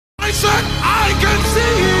said, I can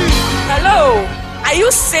see. Hello, are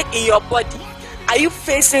you sick in your body? Are you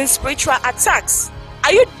facing spiritual attacks?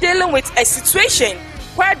 Are you dealing with a situation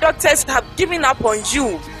where doctors have given up on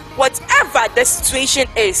you? Whatever the situation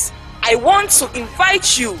is, I want to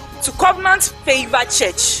invite you to Covenant Favor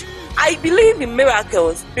Church. I believe in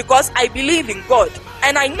miracles because I believe in God.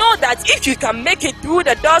 And I know that if you can make it through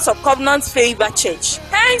the doors of Covenant Favor Church,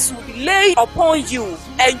 hands will be laid upon you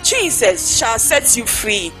and Jesus shall set you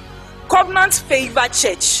free. Covenant Favor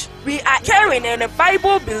Church. We are caring in a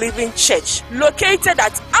Bible-believing church located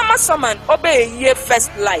at Amasaman Obeye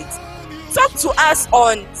First Light. Talk to us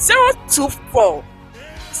on 024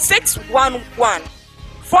 611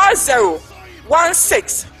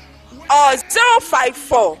 4016 or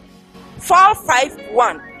 054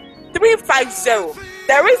 451 350.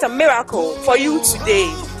 There is a miracle for you today.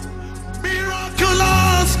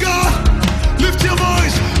 Miraculous God, lift your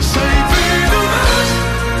voice, saving us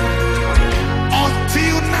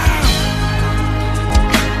until now.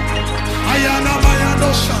 Ayana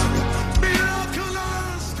Mayano Shanga,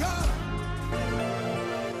 miraculous God.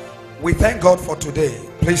 We thank God for today.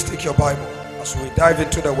 Please take your Bible as we dive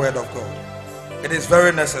into the Word of God. It is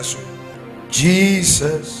very necessary.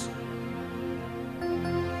 Jesus,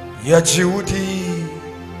 Yachudi,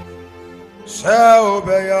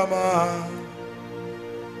 Saobeyama,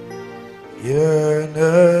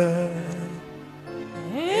 Yene,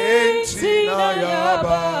 Entina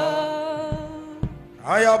Yaba,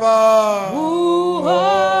 Ayaba,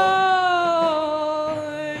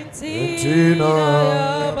 Entina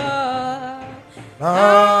Yaba,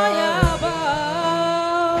 Ayaba,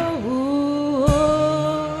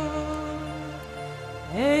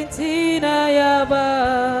 Entina Yaba,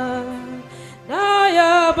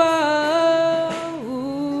 Ayaba.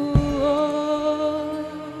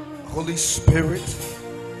 Holy Spirit,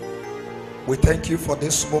 we thank you for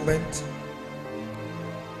this moment.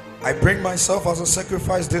 I bring myself as a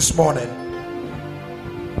sacrifice this morning.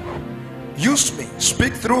 Use me,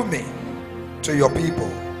 speak through me to your people.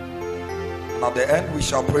 And at the end, we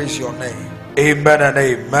shall praise your name. Amen and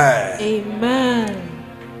amen. Amen.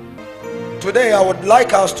 Today, I would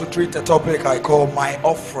like us to treat a topic I call my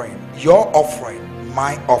offering. Your offering,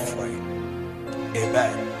 my offering.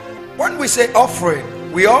 Amen. When we say offering,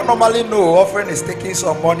 we all normally know offering is taking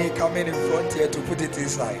some money, coming in front here to put it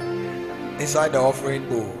inside the offering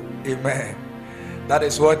bowl. Amen. That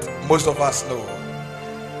is what most of us know.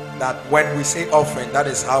 That when we say offering, that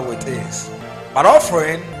is how it is. But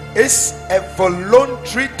offering is a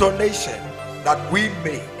voluntary donation that we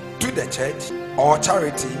make to the church or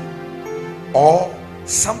charity or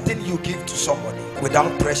something you give to somebody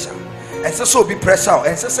without pressure. And so be pressure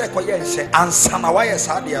and say koyense ansana wa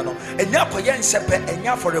yesadia no enya koyense pe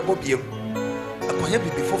enya for the bobiem akoye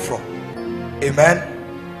bibi foforo. Amen.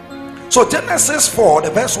 So Genesis 4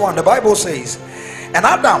 the verse 1, the Bible says, and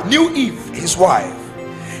Adam knew Eve his wife,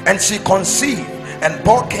 and she conceived and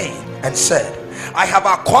bore Cain and said, I have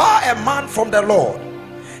acquired a man from the Lord.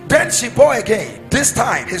 Then she bore again, this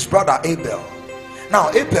time his brother Abel.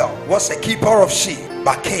 Now Abel was a keeper of sheep,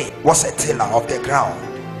 but Cain was a tiller of the ground.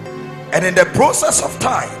 And in the process of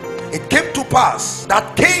time, it came to pass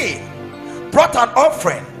that Cain brought an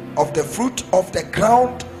offering of the fruit of the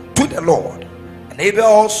ground to the Lord. And Abel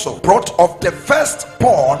also brought of the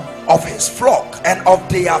firstborn of his flock and of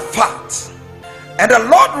their fat. And the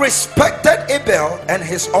Lord respected Abel and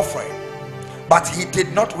his offering, but he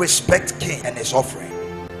did not respect Cain and his offering.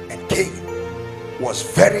 And Cain was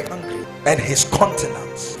very angry, and his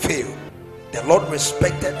countenance failed. The Lord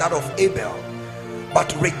respected that of Abel,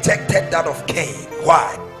 but rejected that of Cain.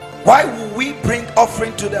 Why? Why will we bring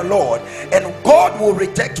offering to the Lord and God will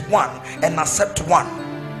reject one and accept one?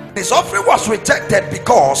 His offering was rejected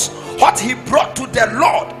because what he brought to the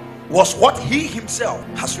Lord was what he himself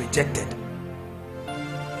has rejected.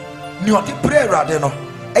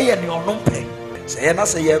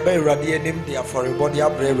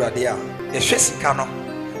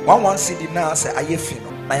 One cedi na say aye fi no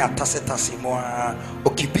na ya tase mo a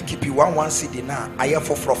okipi 1 cedi na aye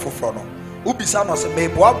foforo no ubisa no say me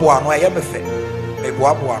boaboa no aye me fe me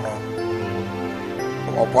boaboa no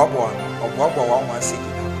oboaboa 1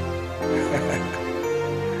 cedi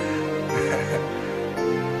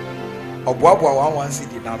oboaboa 1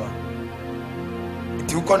 cedi na no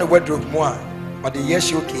nti uko ne wardrobe mu a but the year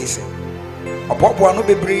showcase oboaboa no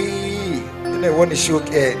bebre na e won show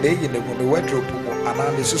dey in the wardrobe and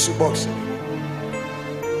on the susu box.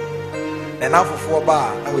 And now for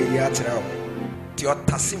bar, now we are to your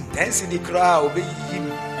tassim dancing the crowd, obey him.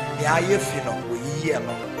 The ayefino, we hear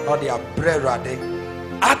not their bread.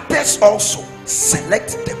 Others also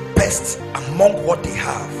select the best among what they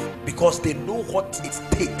have because they know what it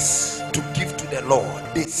takes to give to the Lord.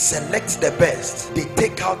 They select the best, they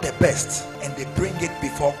take out the best, and they bring it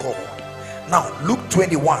before God. Now, Luke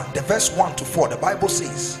 21, the verse 1 to 4, the Bible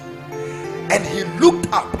says, and he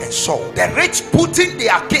looked up and saw the rich putting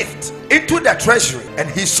their gift into the treasury, and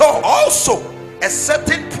he saw also a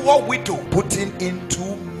certain poor widow putting in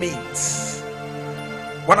 2 mints.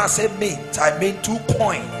 When I say mint, I mean 2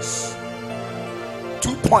 coins.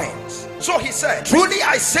 2 coins. So he said, truly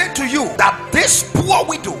I say to you that this poor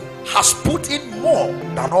widow has put in more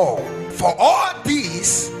than all. For all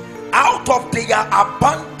these out of their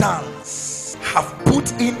abundance have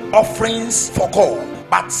put in offerings for God.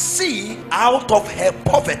 But she, out of her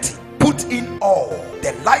poverty, put in all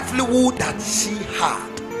the livelihood that she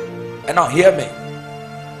had. And now hear me.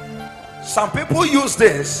 Some people use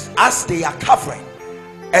this as their covering.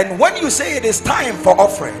 And when you say it is time for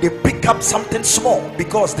offering, they pick up something small,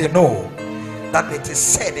 because they know that it is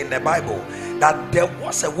said in the Bible that there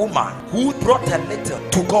was a woman who brought a little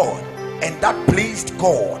to God, and that pleased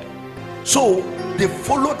God. So they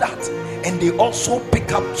follow that, and they also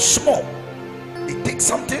pick up small. They take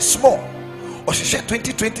something small. Or she share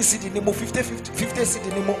 20 cedi nimo, 50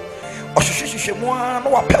 cedi nimo. Or she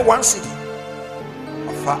no pay 1 cedi.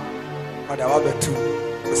 Afa, mother wabe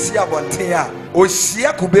 2. See about tea. O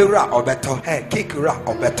shia kubera or better. Hey, cake ra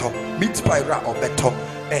or better. Meat pie ra or better.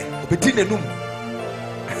 Hey, between num.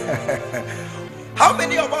 How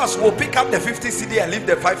many of us will pick up the 50 cedi and leave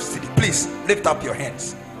the 5 cedi? Please lift up your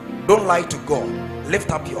hands. Don't lie to God.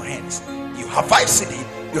 Lift up your hands. You have 5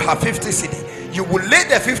 cedi, you have 50 cedi. You will lay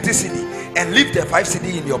the 50 cedi and leave the 5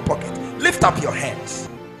 cedi in your pocket. Lift up your hands.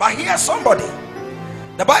 But here's somebody.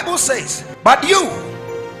 The Bible says, but you,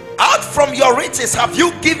 out from your riches have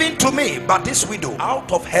you given to me. But this widow,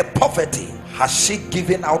 out of her poverty has she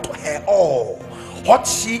given out her all. What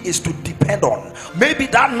she is to depend on. Maybe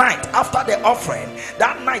that night after the offering,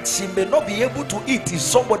 that night she may not be able to eat if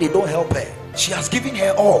somebody don't help her. She has given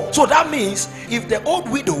her all. So that means if the old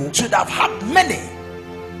widow should have had many,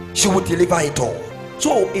 she would deliver it all.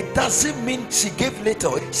 So it doesn't mean she gave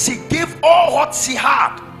little. She gave all what she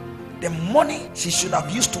had. The money she should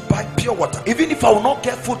have used to buy pure water. Even if I will not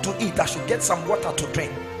get food to eat, I should get some water to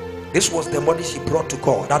drink. This was the money she brought to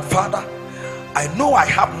God. That, Father, I know I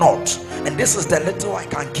have not, and this is the little I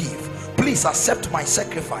can give. Please accept my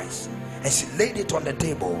sacrifice. And she laid it on the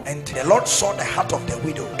table, and the Lord saw the heart of the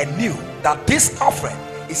widow and knew that this offering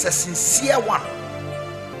is a sincere one.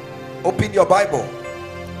 Open your Bible.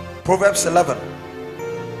 Proverbs 11,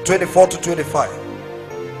 24 to 25.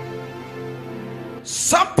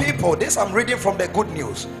 Some people, this I'm reading from the Good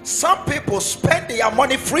News, some people spend their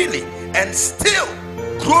money freely and still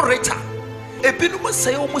grow richer. Ebinum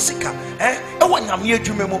say o musika ewo nyame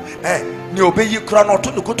adwuma mu ne obeyi kra no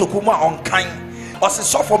to nokotokuma onkan ose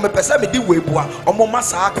sofo me pese me di webua omoma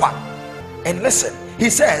sa akwa. And listen,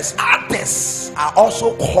 he says others are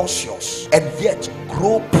also cautious and yet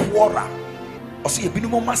grow poorer. Ose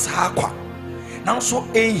ebinum ma sa akwa now so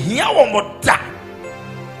ehia wo moda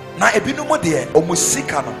na ebinum de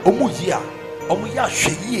omusika no omuyi a omuyi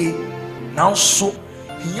ahweye now so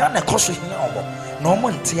hia na koso hia omo na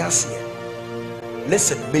omo ntiase.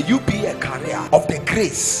 Listen, may you be a carrier of the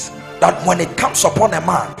grace that when it comes upon a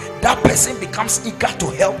man, that person becomes eager to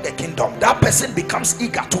help the kingdom. That person becomes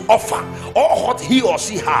eager to offer all what he or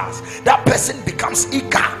she has. That person becomes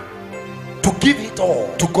eager to give it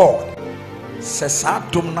all to God. Sesa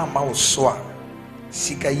dumna mauswa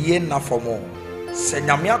sika yena fomo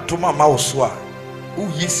senyamia duma mauswa u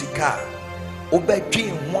yisika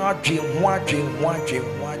obedwe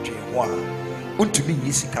ho untumi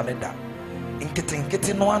yisika neda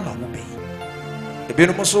nkete no ana wo be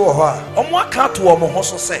ebenum so wo ho a omo aka to omo ho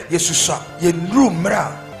so se yesusa ye nru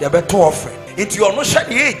mra ye beto offering into your no hwe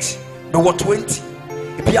the age me wo 20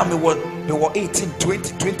 ebia me wo 18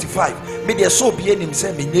 20 25 me de so bi enim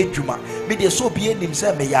se me nyadwuma me de so bi enim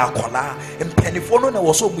se me ya akola mpanifo no na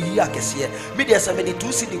wo so mu yi akese me de se me de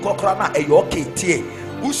 2 cedi kokora na e yo ketie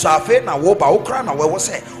usafe na wo ba okra na we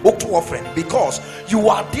say to offering, because you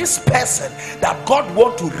are this person that God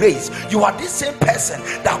want to raise. You are this same person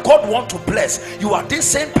that God want to bless. You are this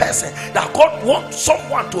same person that God want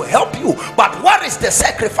someone to help you. But what is the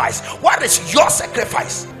sacrifice? What is your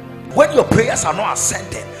sacrifice? When your prayers are not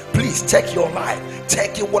ascending, please check your life.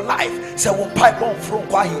 Check your life. Say one pipe on from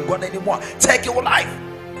why you gone anymore. Check your life.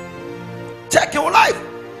 Check your life.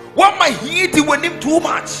 What might he do when him too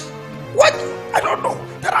much? What? I don't know.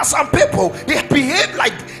 There are some people, they behave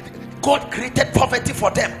like God created poverty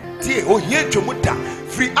for them.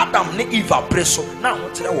 Free Adam ne Eva preso. Now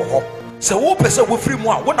what tell wo ho. Se wo pese wo free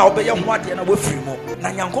mo a, wo na obeye ho ade na wo free mo.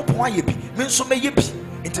 Na Nyankopon aye bi, me nso meye bi.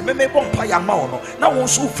 Into me bompa ya ma no na wo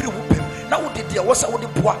so free wo pem na wo de wo sa wo de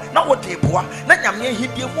boa na wo de boa na nyame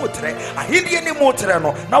ahidie motre ahidie ni motre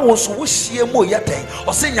no na wo so wo hie mo yeten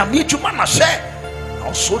o se nyame adwuma na hye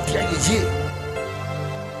na so dia ye.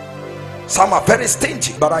 Some are very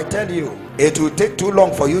stingy, but I tell you, it will take too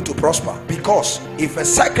long for you to prosper, because if a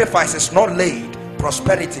sacrifice is not laid,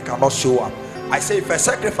 prosperity cannot show up. I say if a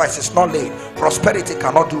sacrifice is not laid, prosperity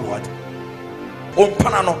cannot do what?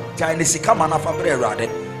 Ompanano jainisika na fabre rade.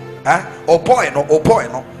 O boy no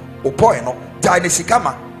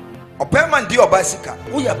jainisika obema ndi obasika.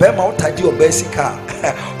 Uya bema utadi obasika.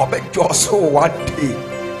 Obejo so one day.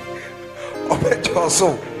 Obejo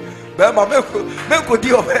so. Bema meko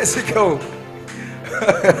di obasika o.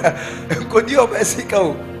 Meko di obasika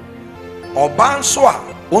o. Obanso a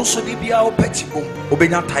onso di bia opeti bom.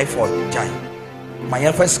 Obenya typhoid jai.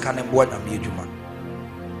 My first can embo na mi adwuma.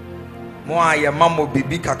 Mo aye mamo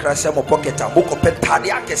bibi kakra se mo pocket a mo kopetade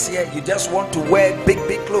akese. You just want to wear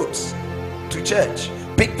big clothes to church,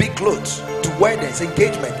 big clothes to weddings,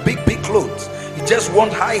 engagement, big clothes. You just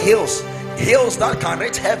want high heels that can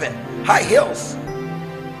reach heaven, high heels.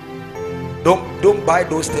 Don't buy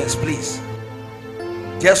those things, please.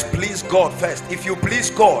 Just please God first. If you please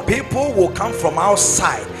God, people will come from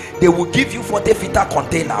outside. They will give you 40-liter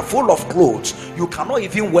container full of clothes. You cannot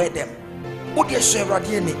even wear them.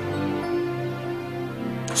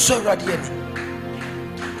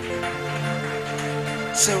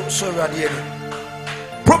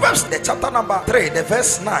 Proverbs the chapter number 3, the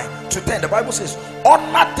verse 9 to 10, the Bible says,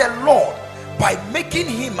 honor the Lord by making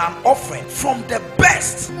him an offering from the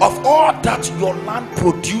best of all that your land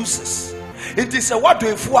produces. It is a what do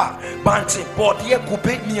if banty body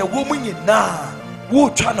coupe near woman na woo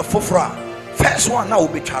channel fofra. First one now will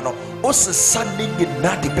be channel also sending in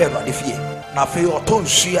not the bed of the fear. Na fe oton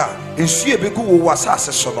sua ensu ebegu wo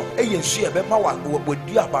wasase so no ensu ebema wa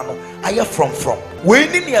boduaba no aye from we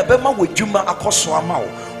ni ne ebema wadwuma akoso ama wo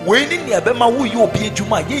we ni ne ebema wo ye obi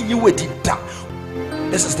adwuma yenyi wedi da.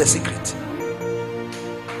 This is the secret.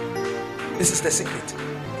 This is the secret.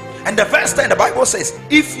 And the first time the Bible says,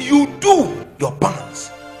 if you do, your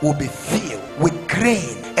barns will be filled with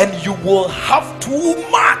grain and you will have too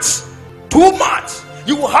much.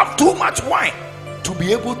 You will have too much wine to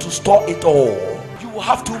be able to store it all. You will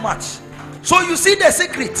have too much. So you see the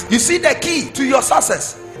secret, you see the key to your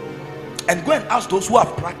success. And go and ask those who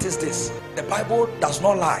have practiced this. The Bible does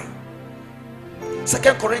not lie. 2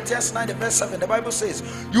 Corinthians 9 verse 7, the Bible says,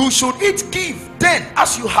 you should each give then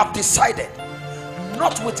as you have decided,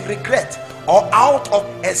 not with regret or out of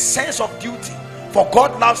a sense of duty, for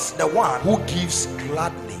God loves the one who gives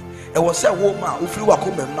gladly. It was a woman who flew a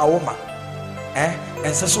woman na woman.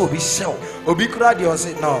 And so be sell. Obi crowd you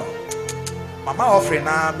say no. Mama offering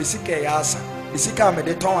na misike yasa. Misika me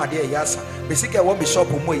de ton ade yasa. Misika wo bishop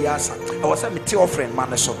mo yasa. I was a me offering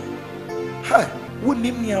man so. Ha, wo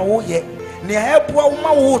nim nia wo ye. Nia eboa wo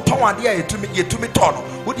ma wo ton ade yetumi ton.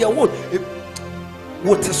 Wo de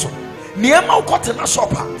wo te so. Nia ma wo na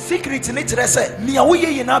shop a. Secret ni kire say nia wo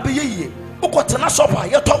ye na be ye. Wo na shop a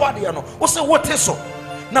ye to wade no. Wo say wo te so.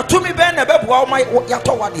 Na to me ben na beboa my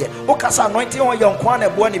yatowade o kasa anointing on your nkwa na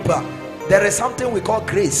ebo nipa. There is something we call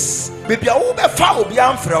grace. Baby a wo be fa obi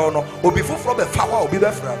amfre no obi foforo be fa wa obi be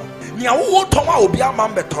fra no nia wo ton wa obi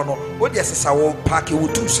amam beto no wo de sesa wo park wo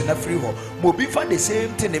tools na free ho mo obi fa the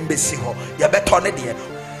same thing mbesi ho ya beto ne de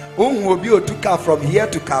ohun obi otuka from here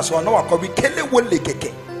to Kaso na wakobi kele wole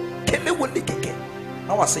keke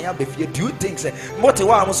na wasen ya be fie. Do you think say what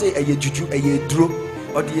wa am say eye juju eye duro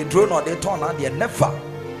or the duro no dey turn na dey never.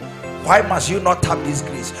 Why must you not tap this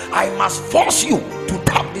grace? I must force you to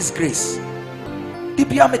tap this grace.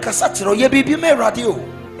 Ibia me kasatiro ye bibi me radio.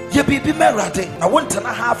 Ye bibi me rade. Na won't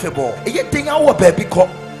na half a ball. Ye thing our baby ko.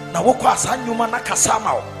 Na woko asanyuma na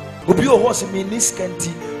kasama. Obi o horse me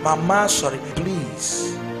niskanti. Mama sorry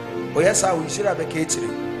please. Oh yes I will see that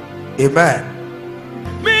amen.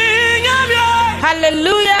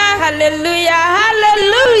 Hallelujah, hallelujah,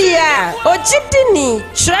 hallelujah. Ojidini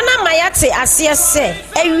shwana mayate asiase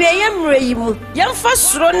ewiye mreyimu yemfa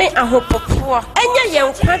suro ne ahopopo enya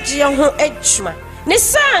yenkwagye ho adwuma ne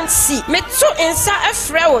sansi meto ensa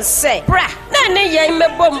afrɛ wo sɛ bra na ne yen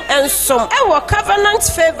mebom ensom ɛwɔ covenant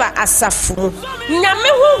favor asafu mu nyame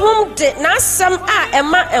honhom de n'asɛm a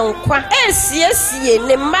ɛma enkwa esiesie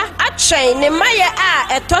ne ma atwɛn ne ma ye a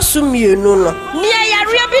ɛtɔso mienu no ne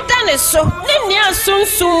yare bi da ne so ne nea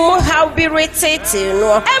sunsum mu how be retete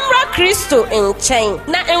no emra Kristo nkyɛn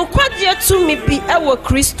na enkwagye tumi bi ɛwɔ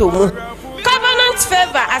Kristo mu. Covenant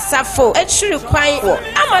favor asafo etri kwan wo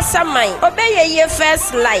amasaman obeye ye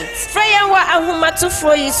first light freya wa ahumatu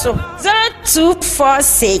fo yi so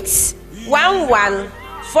 0246 11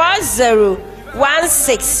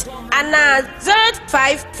 4016 and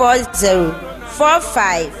 0540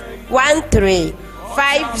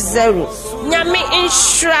 451350. Nyame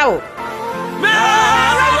inshraw.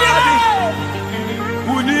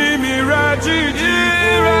 Unimi rajiji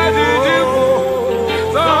rajiji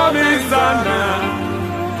Sami sana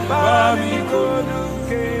Bami kono